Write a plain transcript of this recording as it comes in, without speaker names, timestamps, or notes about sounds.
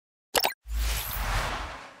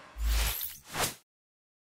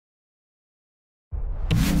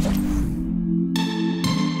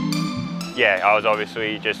Yeah, I was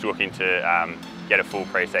obviously just looking to get a full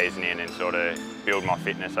pre-season in and sort of build my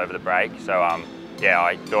fitness over the break. So yeah,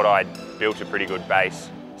 I thought I'd built a pretty good base.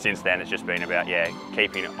 Since then, it's just been about, yeah,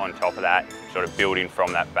 keeping on top of that, sort of building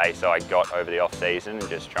from that base I got over the off season and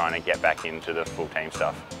just trying to get back into the full team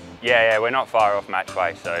stuff. Yeah, we're not far off match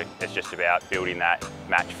play, so it's just about building that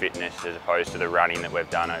match fitness as opposed to the running that we've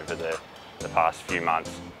done over the past few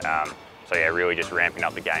months. So yeah, really just ramping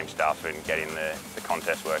up the game stuff and getting the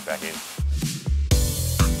contest work back in.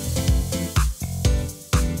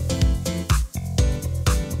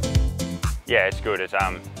 Yeah, it's good. It's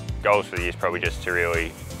goals for the year is probably just to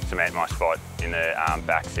really cement my spot in the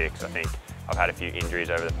back six. I think I've had a few injuries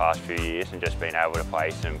over the past few years and just being able to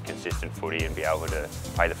play some consistent footy and be able to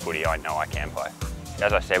play the footy I know I can play.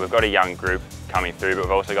 As I said, we've got a young group coming through, but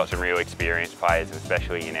we've also got some real experienced players,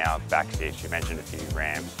 especially in our back six. You mentioned a few,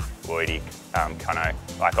 Rams, Lloydie, Cunno,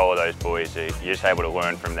 like all of those boys, you're just able to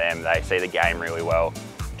learn from them. They see the game really well,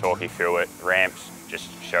 talk you through it. Ramps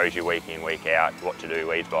just shows you week in, week out what to do,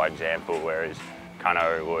 leads by example, whereas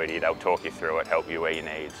Cunno or Lloydie, they'll talk you through it, help you where you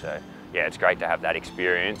need. So yeah, it's great to have that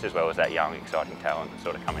experience as well as that young, exciting talent that's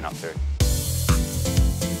sort of coming up through.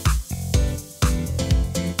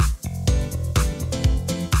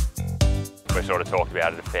 We've sort of talked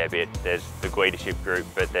about it a fair bit. There's the leadership group,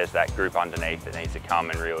 but there's that group underneath that needs to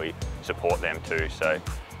come and really support them too. So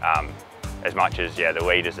as much as, yeah, the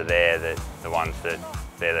leaders are there, the ones that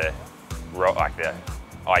they're the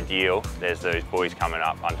ideal, there's those boys coming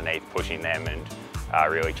up underneath, pushing them and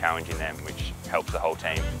really challenging them, which helps the whole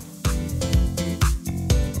team.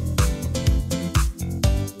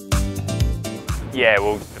 Yeah,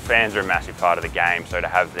 well, the fans are a massive part of the game, so to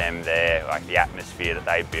have them there, like the atmosphere that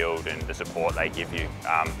they build and the support they give you,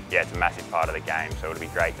 yeah, it's a massive part of the game, so it'll be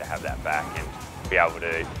great to have that back and be able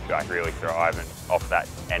to like really thrive and off that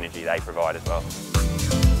energy they provide as well.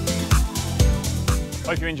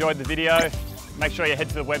 Hope you enjoyed the video. Make sure you head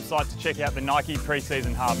to the website to check out the Nike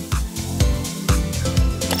pre-season hub.